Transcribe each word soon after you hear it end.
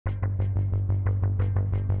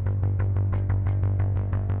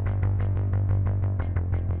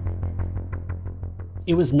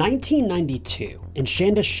It was 1992, and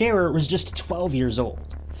Shanda Sharer was just 12 years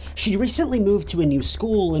old. She recently moved to a new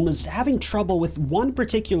school and was having trouble with one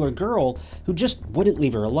particular girl who just wouldn't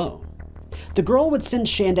leave her alone. The girl would send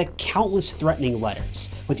Shanda countless threatening letters,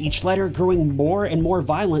 with each letter growing more and more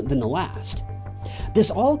violent than the last.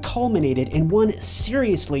 This all culminated in one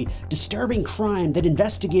seriously disturbing crime that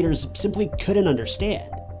investigators simply couldn't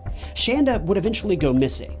understand. Shanda would eventually go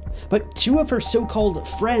missing, but two of her so-called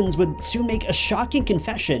friends would soon make a shocking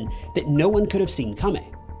confession that no one could have seen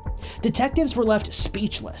coming. Detectives were left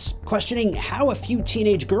speechless, questioning how a few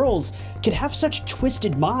teenage girls could have such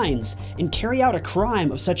twisted minds and carry out a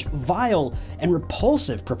crime of such vile and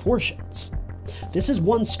repulsive proportions. This is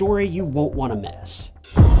one story you won't want to miss.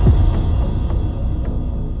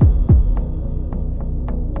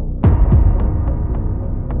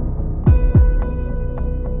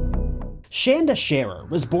 Shanda Sharer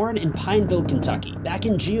was born in Pineville, Kentucky, back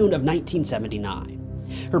in June of 1979.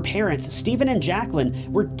 Her parents, Stephen and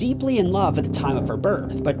Jacqueline, were deeply in love at the time of her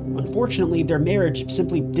birth, but unfortunately their marriage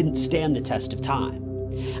simply didn't stand the test of time.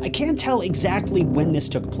 I can't tell exactly when this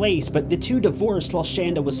took place, but the two divorced while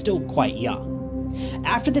Shanda was still quite young.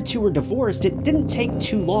 After the two were divorced, it didn't take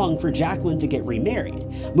too long for Jacqueline to get remarried,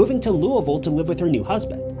 moving to Louisville to live with her new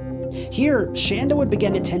husband. Here, Shanda would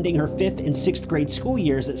begin attending her 5th and 6th grade school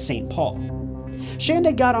years at St. Paul.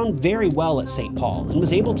 Shanda got on very well at St. Paul and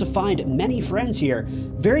was able to find many friends here,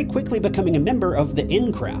 very quickly becoming a member of the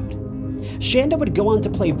in crowd. Shanda would go on to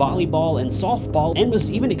play volleyball and softball and was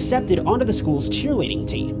even accepted onto the school's cheerleading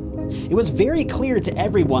team. It was very clear to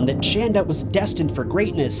everyone that Shanda was destined for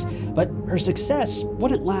greatness, but her success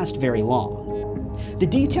wouldn't last very long. The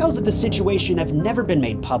details of the situation have never been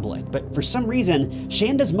made public, but for some reason,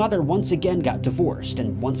 Shanda's mother once again got divorced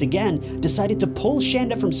and once again decided to pull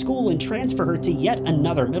Shanda from school and transfer her to yet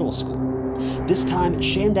another middle school. This time,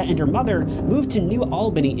 Shanda and her mother moved to New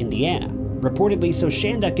Albany, Indiana, reportedly so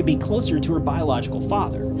Shanda could be closer to her biological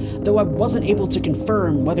father, though I wasn't able to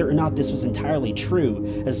confirm whether or not this was entirely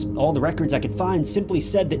true, as all the records I could find simply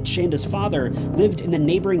said that Shanda's father lived in the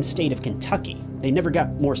neighboring state of Kentucky. They never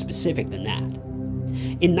got more specific than that.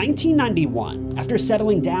 In 1991, after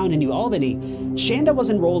settling down in New Albany, Shanda was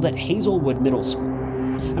enrolled at Hazelwood Middle School.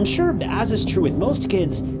 I'm sure, as is true with most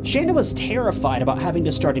kids, Shanda was terrified about having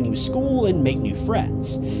to start a new school and make new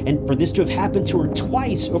friends. And for this to have happened to her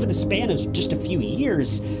twice over the span of just a few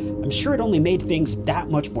years, I'm sure it only made things that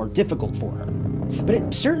much more difficult for her. But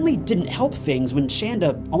it certainly didn't help things when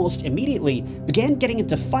Shanda almost immediately began getting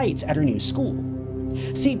into fights at her new school.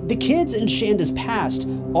 See, the kids in Shanda's past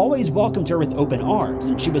always welcomed her with open arms,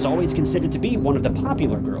 and she was always considered to be one of the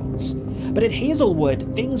popular girls. But at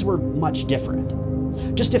Hazelwood, things were much different.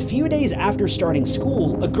 Just a few days after starting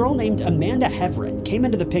school, a girl named Amanda Heverin came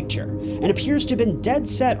into the picture and appears to have been dead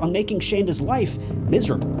set on making Shanda's life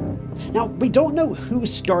miserable. Now, we don't know who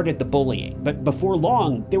started the bullying, but before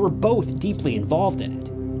long, they were both deeply involved in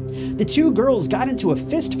it. The two girls got into a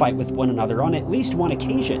fist fight with one another on at least one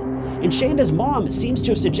occasion, and Shanda's mom seems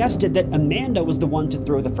to have suggested that Amanda was the one to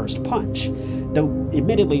throw the first punch, though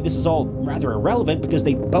admittedly this is all rather irrelevant because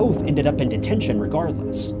they both ended up in detention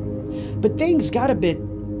regardless. But things got a bit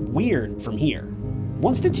weird from here.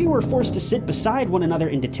 Once the two were forced to sit beside one another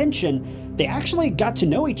in detention, they actually got to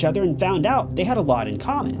know each other and found out they had a lot in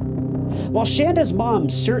common. While Shanda's mom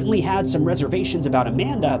certainly had some reservations about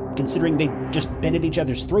Amanda, considering they'd just been at each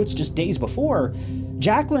other's throats just days before,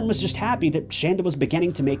 Jacqueline was just happy that Shanda was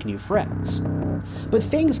beginning to make new friends. But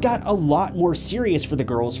things got a lot more serious for the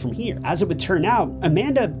girls from here. As it would turn out,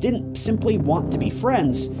 Amanda didn't simply want to be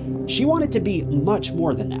friends, she wanted to be much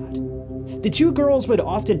more than that. The two girls would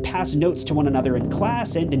often pass notes to one another in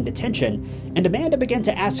class and in detention, and Amanda began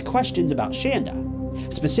to ask questions about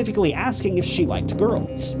Shanda, specifically asking if she liked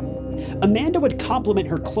girls. Amanda would compliment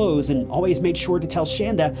her clothes and always made sure to tell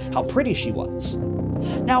Shanda how pretty she was.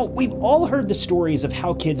 Now, we've all heard the stories of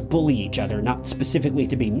how kids bully each other, not specifically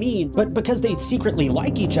to be mean, but because they secretly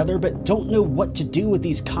like each other but don't know what to do with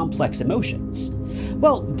these complex emotions.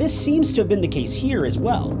 Well, this seems to have been the case here as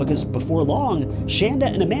well, because before long,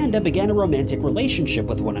 Shanda and Amanda began a romantic relationship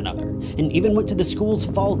with one another, and even went to the school's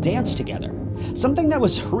fall dance together. Something that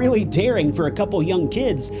was really daring for a couple young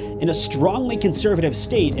kids in a strongly conservative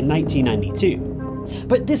state in 1992.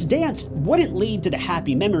 But this dance wouldn't lead to the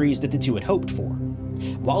happy memories that the two had hoped for.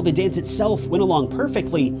 While the dance itself went along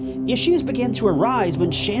perfectly, issues began to arise when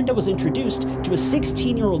Shanda was introduced to a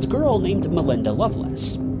 16-year-old girl named Melinda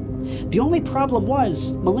Lovelace. The only problem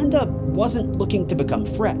was, Melinda wasn't looking to become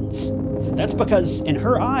friends. That's because, in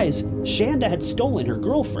her eyes, Shanda had stolen her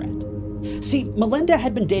girlfriend. See, Melinda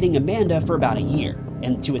had been dating Amanda for about a year,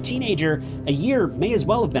 and to a teenager, a year may as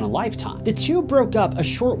well have been a lifetime. The two broke up a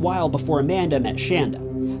short while before Amanda met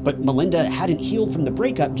Shanda, but Melinda hadn't healed from the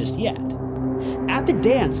breakup just yet. At the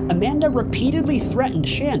dance, Amanda repeatedly threatened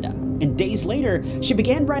Shanda, and days later, she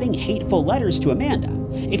began writing hateful letters to Amanda,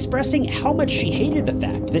 expressing how much she hated the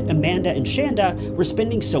fact that Amanda and Shanda were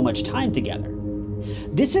spending so much time together.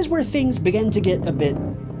 This is where things began to get a bit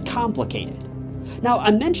complicated. Now,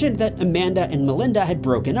 I mentioned that Amanda and Melinda had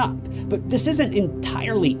broken up, but this isn't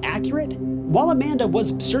entirely accurate. While Amanda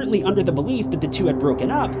was certainly under the belief that the two had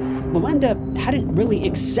broken up, Melinda hadn't really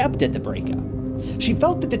accepted the breakup. She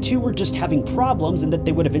felt that the two were just having problems and that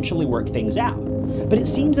they would eventually work things out. But it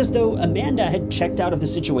seems as though Amanda had checked out of the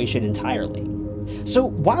situation entirely. So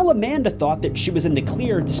while Amanda thought that she was in the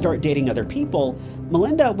clear to start dating other people,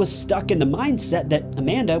 Melinda was stuck in the mindset that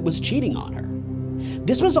Amanda was cheating on her.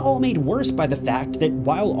 This was all made worse by the fact that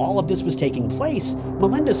while all of this was taking place,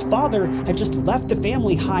 Melinda's father had just left the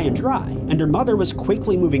family high and dry, and her mother was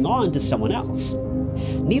quickly moving on to someone else.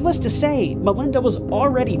 Needless to say, Melinda was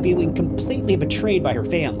already feeling completely betrayed by her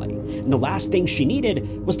family, and the last thing she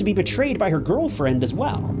needed was to be betrayed by her girlfriend as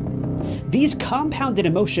well. These compounded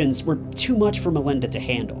emotions were too much for Melinda to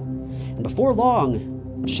handle, and before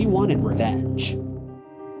long, she wanted revenge.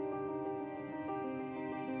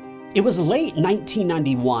 It was late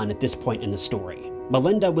 1991 at this point in the story.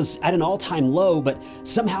 Melinda was at an all-time low, but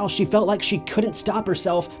somehow she felt like she couldn't stop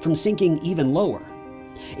herself from sinking even lower.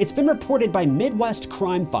 It's been reported by Midwest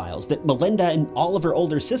crime files that Melinda and all of her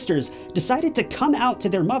older sisters decided to come out to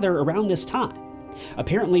their mother around this time.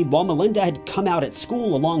 Apparently, while Melinda had come out at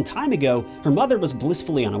school a long time ago, her mother was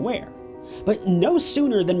blissfully unaware. But no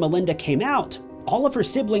sooner than Melinda came out, all of her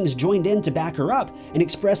siblings joined in to back her up and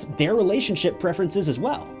express their relationship preferences as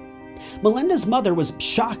well. Melinda's mother was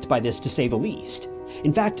shocked by this, to say the least.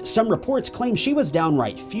 In fact, some reports claim she was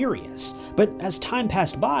downright furious, but as time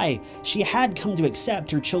passed by, she had come to accept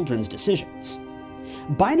her children's decisions.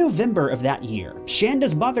 By November of that year,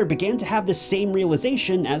 Shanda's mother began to have the same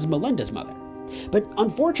realization as Melinda's mother. But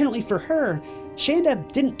unfortunately for her,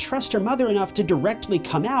 Shanda didn't trust her mother enough to directly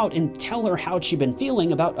come out and tell her how she'd been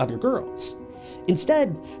feeling about other girls.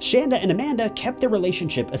 Instead, Shanda and Amanda kept their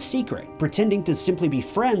relationship a secret, pretending to simply be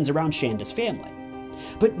friends around Shanda's family.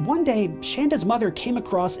 But one day, Shanda's mother came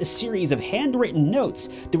across a series of handwritten notes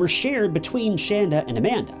that were shared between Shanda and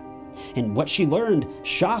Amanda, and what she learned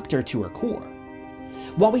shocked her to her core.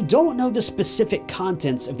 While we don't know the specific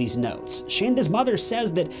contents of these notes, Shanda's mother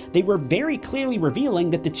says that they were very clearly revealing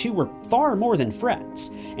that the two were far more than friends,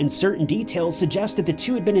 and certain details suggest that the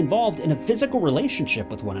two had been involved in a physical relationship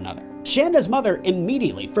with one another. Shanda's mother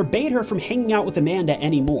immediately forbade her from hanging out with Amanda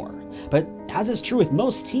anymore, but as is true with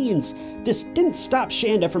most teens, this didn't stop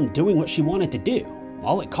Shanda from doing what she wanted to do.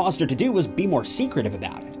 All it caused her to do was be more secretive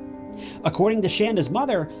about it. According to Shanda's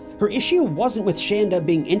mother, her issue wasn't with Shanda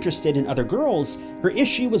being interested in other girls, her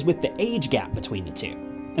issue was with the age gap between the two.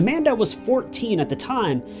 Amanda was 14 at the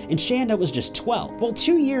time, and Shanda was just 12. While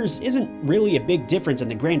 2 years isn't really a big difference in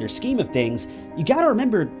the grander scheme of things, you gotta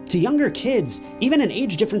remember, to younger kids, even an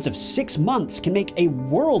age difference of 6 months can make a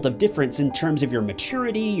world of difference in terms of your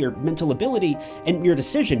maturity, your mental ability, and your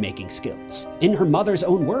decision-making skills. In her mother's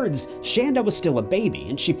own words, Shanda was still a baby,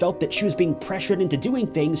 and she felt that she was being pressured into doing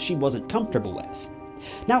things she wasn't comfortable with.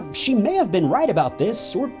 Now, she may have been right about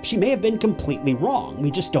this, or she may have been completely wrong, we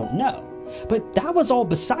just don't know. But that was all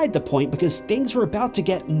beside the point because things were about to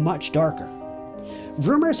get much darker.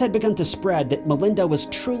 Rumors had begun to spread that Melinda was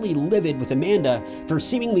truly livid with Amanda for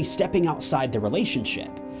seemingly stepping outside the relationship,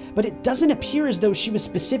 but it doesn't appear as though she was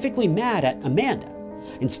specifically mad at Amanda.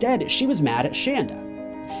 Instead, she was mad at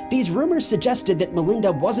Shanda. These rumors suggested that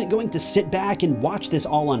Melinda wasn't going to sit back and watch this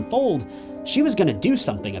all unfold, she was going to do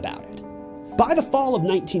something about it. By the fall of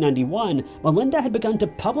 1991, Melinda had begun to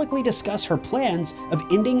publicly discuss her plans of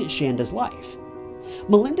ending Shanda's life.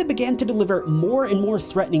 Melinda began to deliver more and more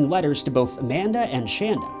threatening letters to both Amanda and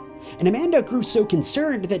Shanda, and Amanda grew so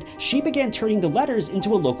concerned that she began turning the letters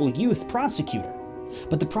into a local youth prosecutor.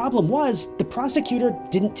 But the problem was, the prosecutor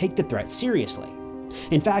didn't take the threat seriously.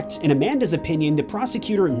 In fact, in Amanda's opinion, the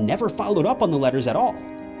prosecutor never followed up on the letters at all.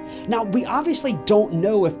 Now, we obviously don't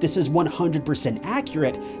know if this is 100%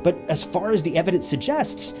 accurate, but as far as the evidence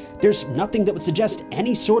suggests, there's nothing that would suggest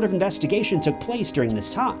any sort of investigation took place during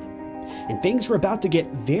this time. And things were about to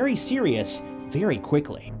get very serious very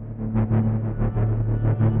quickly.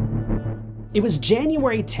 It was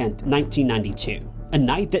January 10th, 1992, a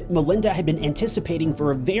night that Melinda had been anticipating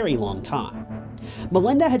for a very long time.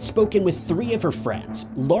 Melinda had spoken with 3 of her friends,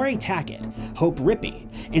 Lori Tackett, Hope Rippey,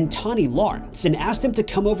 and Tawny Lawrence, and asked them to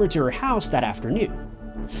come over to her house that afternoon.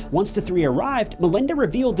 Once the three arrived, Melinda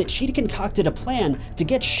revealed that she'd concocted a plan to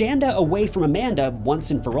get Shanda away from Amanda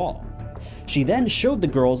once and for all. She then showed the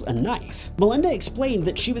girls a knife. Melinda explained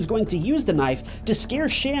that she was going to use the knife to scare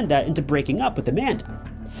Shanda into breaking up with Amanda.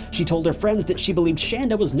 She told her friends that she believed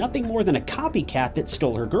Shanda was nothing more than a copycat that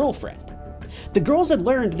stole her girlfriend. The girls had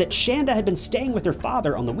learned that Shanda had been staying with her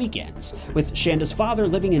father on the weekends, with Shanda's father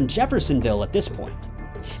living in Jeffersonville at this point.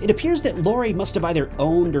 It appears that Lori must have either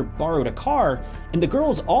owned or borrowed a car, and the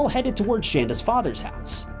girls all headed towards Shanda's father's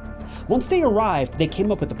house. Once they arrived, they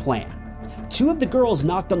came up with a plan. Two of the girls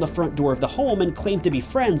knocked on the front door of the home and claimed to be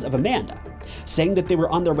friends of Amanda, saying that they were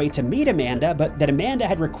on their way to meet Amanda, but that Amanda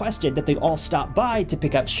had requested that they all stop by to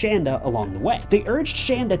pick up Shanda along the way. They urged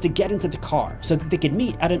Shanda to get into the car so that they could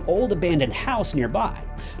meet at an old abandoned house nearby,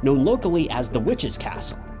 known locally as the Witch's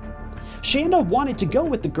Castle. Shanda wanted to go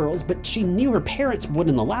with the girls, but she knew her parents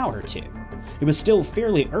wouldn't allow her to. It was still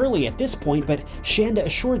fairly early at this point, but Shanda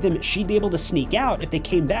assured them she'd be able to sneak out if they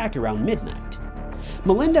came back around midnight.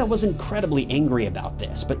 Melinda was incredibly angry about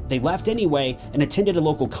this, but they left anyway and attended a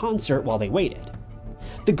local concert while they waited.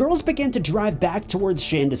 The girls began to drive back towards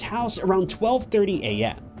Shanda's house around 12:30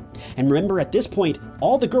 a.m. And remember, at this point,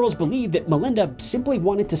 all the girls believed that Melinda simply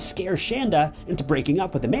wanted to scare Shanda into breaking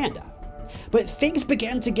up with Amanda. But things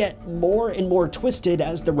began to get more and more twisted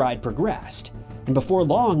as the ride progressed. And before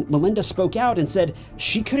long, Melinda spoke out and said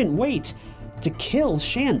she couldn't wait to kill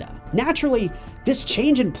Shanda. Naturally, this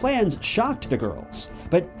change in plans shocked the girls,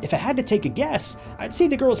 but if I had to take a guess, I'd say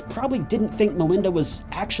the girls probably didn't think Melinda was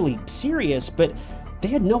actually serious, but they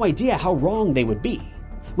had no idea how wrong they would be.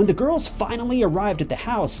 When the girls finally arrived at the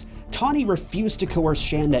house, Tawny refused to coerce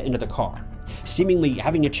Shanda into the car, seemingly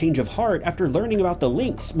having a change of heart after learning about the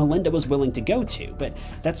lengths Melinda was willing to go to, but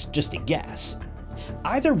that's just a guess.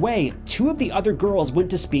 Either way, two of the other girls went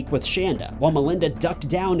to speak with Shanda, while Melinda ducked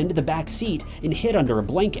down into the back seat and hid under a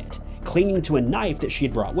blanket, clinging to a knife that she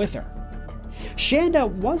had brought with her. Shanda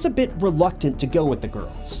was a bit reluctant to go with the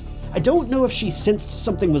girls. I don't know if she sensed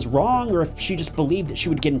something was wrong or if she just believed that she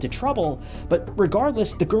would get into trouble, but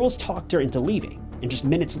regardless, the girls talked her into leaving, and just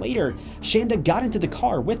minutes later, Shanda got into the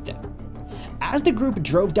car with them. As the group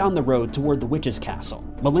drove down the road toward the Witch's Castle,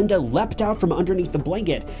 Melinda leapt out from underneath the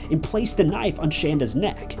blanket and placed the knife on Shanda's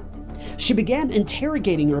neck. She began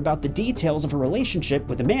interrogating her about the details of her relationship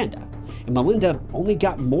with Amanda, and Melinda only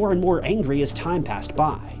got more and more angry as time passed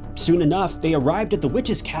by. Soon enough, they arrived at the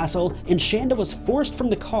Witch's Castle, and Shanda was forced from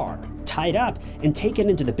the car, tied up, and taken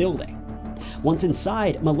into the building. Once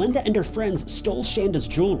inside, Melinda and her friends stole Shanda's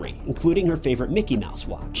jewelry, including her favorite Mickey Mouse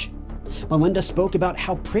watch. Melinda spoke about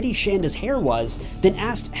how pretty Shanda's hair was, then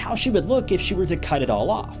asked how she would look if she were to cut it all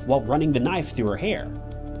off while running the knife through her hair.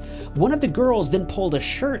 One of the girls then pulled a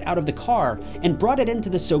shirt out of the car and brought it into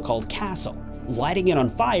the so-called castle, lighting it on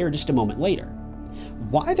fire just a moment later.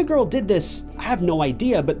 Why the girl did this, I have no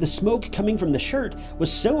idea, but the smoke coming from the shirt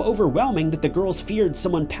was so overwhelming that the girls feared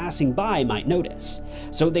someone passing by might notice.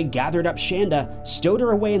 So they gathered up Shanda, stowed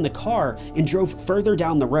her away in the car, and drove further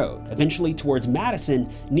down the road, eventually towards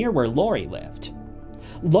Madison, near where Lori lived.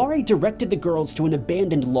 Lori directed the girls to an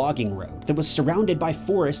abandoned logging road that was surrounded by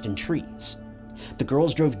forest and trees. The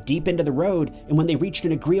girls drove deep into the road, and when they reached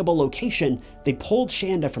an agreeable location, they pulled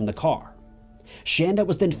Shanda from the car. Shanda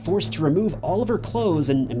was then forced to remove all of her clothes,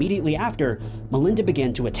 and immediately after, Melinda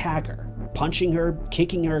began to attack her, punching her,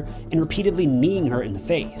 kicking her, and repeatedly kneeing her in the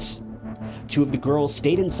face. Two of the girls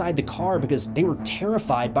stayed inside the car because they were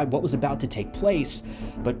terrified by what was about to take place,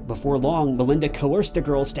 but before long, Melinda coerced the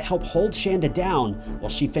girls to help hold Shanda down while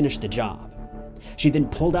she finished the job. She then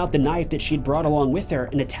pulled out the knife that she'd brought along with her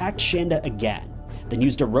and attacked Shanda again, then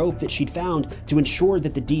used a rope that she'd found to ensure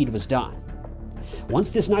that the deed was done. Once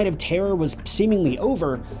this night of terror was seemingly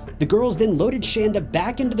over, the girls then loaded Shanda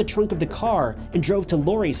back into the trunk of the car and drove to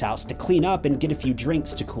Lori's house to clean up and get a few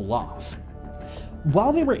drinks to cool off.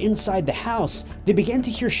 While they were inside the house, they began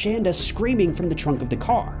to hear Shanda screaming from the trunk of the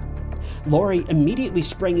car. Lori immediately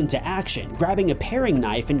sprang into action, grabbing a paring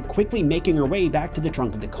knife and quickly making her way back to the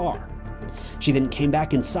trunk of the car. She then came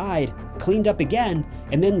back inside, cleaned up again,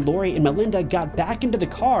 and then Lori and Melinda got back into the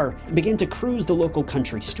car and began to cruise the local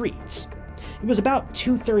country streets. It was about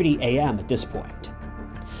 2:30 a.m. at this point.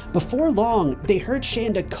 Before long, they heard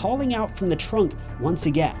Shanda calling out from the trunk once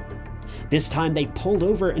again. This time they pulled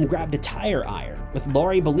over and grabbed a tire iron, with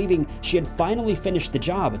Lori believing she had finally finished the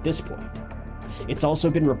job at this point. It's also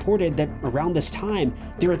been reported that around this time,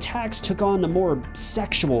 their attacks took on a more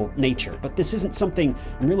sexual nature, but this isn't something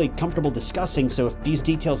I'm really comfortable discussing, so if these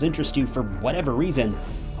details interest you for whatever reason,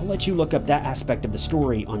 I'll let you look up that aspect of the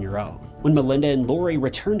story on your own. When Melinda and Lori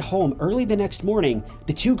returned home early the next morning,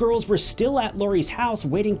 the two girls were still at Lori's house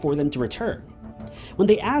waiting for them to return. When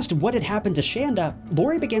they asked what had happened to Shanda,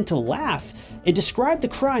 Lori began to laugh and described the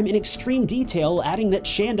crime in extreme detail, adding that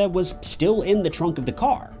Shanda was still in the trunk of the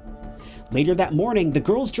car. Later that morning, the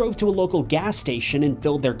girls drove to a local gas station and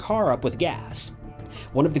filled their car up with gas.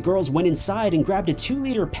 One of the girls went inside and grabbed a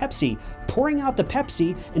 2-liter Pepsi, pouring out the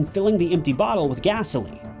Pepsi and filling the empty bottle with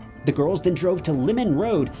gasoline. The girls then drove to Lemon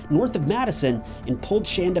Road, north of Madison, and pulled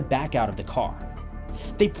Shanda back out of the car.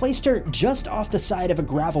 They placed her just off the side of a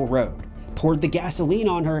gravel road, poured the gasoline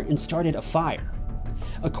on her, and started a fire.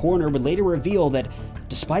 A coroner would later reveal that,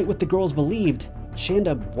 despite what the girls believed,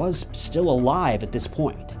 Shanda was still alive at this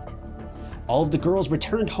point. All of the girls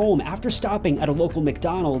returned home after stopping at a local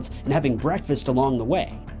McDonald's and having breakfast along the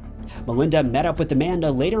way. Melinda met up with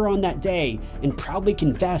Amanda later on that day and proudly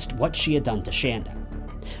confessed what she had done to Shanda.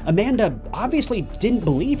 Amanda obviously didn't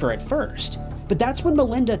believe her at first, but that's when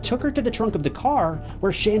Melinda took her to the trunk of the car,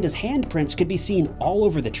 where Shanda's handprints could be seen all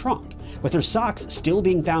over the trunk, with her socks still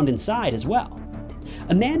being found inside as well.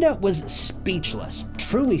 Amanda was speechless,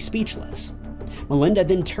 truly speechless. Melinda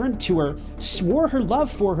then turned to her, swore her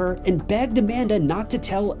love for her, and begged Amanda not to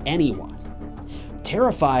tell anyone.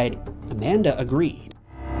 Terrified, Amanda agreed.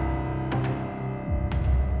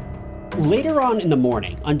 Later on in the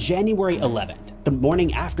morning, on January 11th, the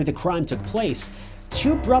morning after the crime took place,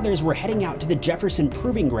 2 brothers were heading out to the Jefferson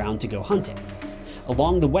Proving Ground to go hunting.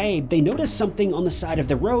 Along the way, they noticed something on the side of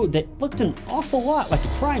the road that looked an awful lot like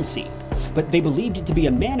a crime scene, but they believed it to be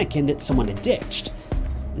a mannequin that someone had ditched,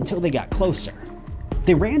 until they got closer.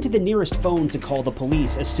 They ran to the nearest phone to call the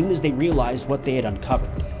police as soon as they realized what they had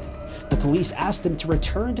uncovered. The police asked them to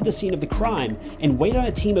return to the scene of the crime and wait on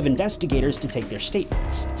a team of investigators to take their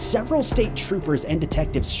statements. Several state troopers and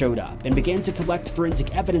detectives showed up and began to collect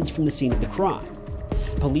forensic evidence from the scene of the crime.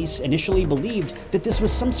 Police initially believed that this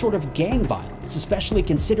was some sort of gang violence, especially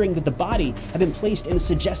considering that the body had been placed in a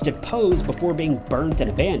suggestive pose before being burnt and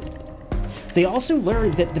abandoned. They also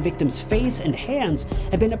learned that the victim's face and hands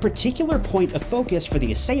had been a particular point of focus for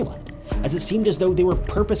the assailant, as it seemed as though they were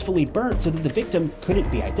purposefully burnt so that the victim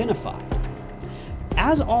couldn't be identified.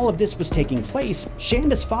 As all of this was taking place,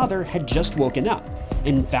 Shanda's father had just woken up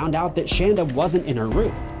and found out that Shanda wasn't in her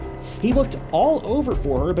room. He looked all over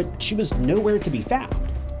for her, but she was nowhere to be found.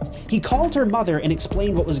 He called her mother and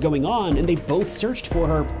explained what was going on, and they both searched for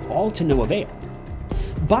her, all to no avail.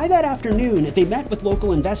 By that afternoon, they met with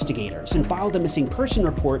local investigators and filed a missing person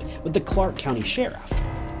report with the Clark County Sheriff.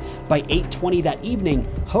 By 8:20 that evening,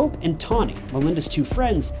 Hope and Tawny, Melinda's 2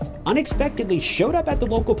 friends, unexpectedly showed up at the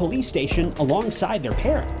local police station alongside their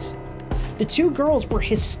parents. The 2 girls were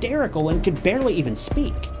hysterical and could barely even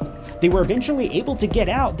speak. They were eventually able to get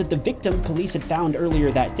out that the victim police had found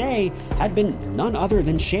earlier that day had been none other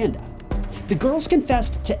than Shanda. The girls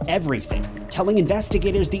confessed to everything, telling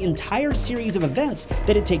investigators the entire series of events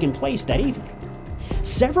that had taken place that evening.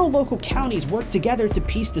 Several local counties worked together to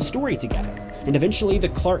piece the story together, and eventually the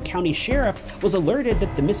Clark County Sheriff was alerted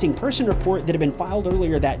that the missing person report that had been filed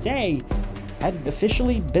earlier that day had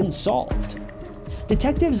officially been solved.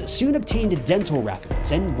 Detectives soon obtained dental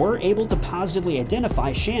records and were able to positively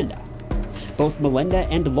identify Shanda. Both Melinda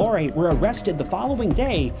and Lori were arrested the following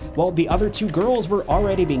day, while the other 2 girls were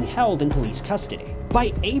already being held in police custody.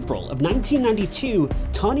 By April of 1992,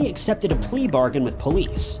 Tawny accepted a plea bargain with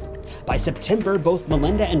police. By September, both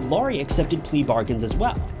Melinda and Lori accepted plea bargains as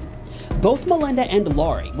well. Both Melinda and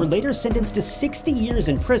Lori were later sentenced to 60 years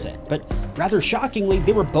in prison, but rather shockingly,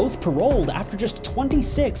 they were both paroled after just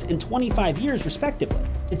 26 and 25 years respectively.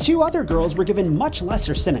 The 2 other girls were given much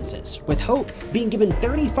lesser sentences, with Hope being given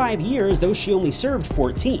 35 years though she only served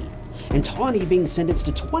 14, and Tawny being sentenced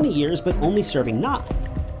to 20 years but only serving 9.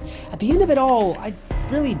 At the end of it all, I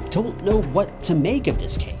really don't know what to make of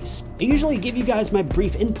this case. I usually give you guys my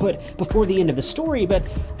brief input before the end of the story, but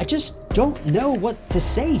I just don't know what to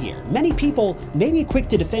say here. Many people may be quick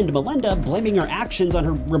to defend Melinda, blaming her actions on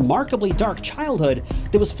her remarkably dark childhood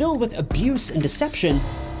that was filled with abuse and deception,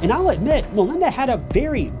 and I'll admit, Melinda had a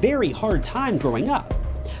very, very hard time growing up.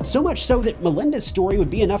 So much so that Melinda's story would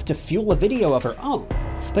be enough to fuel a video of her own.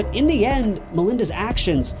 But in the end, Melinda's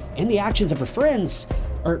actions, and the actions of her friends,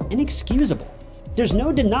 are inexcusable. There's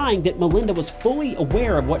no denying that Melinda was fully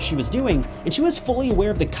aware of what she was doing, and she was fully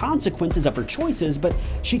aware of the consequences of her choices, but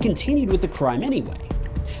she continued with the crime anyway.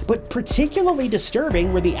 But particularly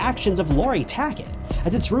disturbing were the actions of Lori Tackett,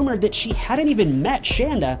 as it's rumored that she hadn't even met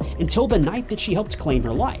Shanda until the night that she helped claim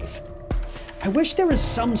her life. I wish there was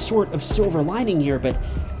some sort of silver lining here, but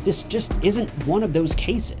this just isn't one of those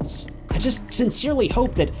cases. I just sincerely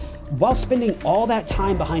hope that while spending all that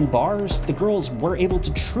time behind bars, the girls were able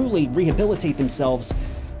to truly rehabilitate themselves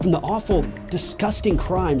from the awful, disgusting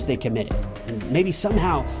crimes they committed. And maybe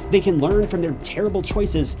somehow they can learn from their terrible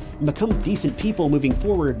choices and become decent people moving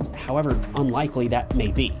forward, however unlikely that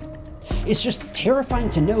may be. It's just terrifying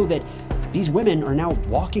to know that these women are now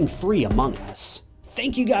walking free among us.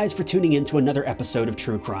 Thank you guys for tuning in to another episode of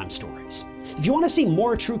True Crime Stories. If you want to see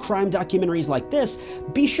more true crime documentaries like this,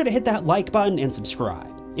 be sure to hit that like button and subscribe.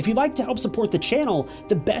 If you'd like to help support the channel,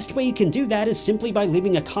 the best way you can do that is simply by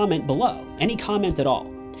leaving a comment below, any comment at all.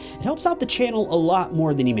 It helps out the channel a lot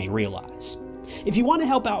more than you may realize. If you want to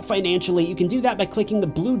help out financially, you can do that by clicking the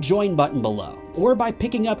blue join button below, or by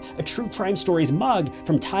picking up a True Crime Stories mug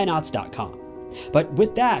from TyKnots.com. But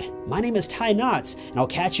with that, my name is Ty Knots, and I'll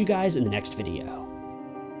catch you guys in the next video.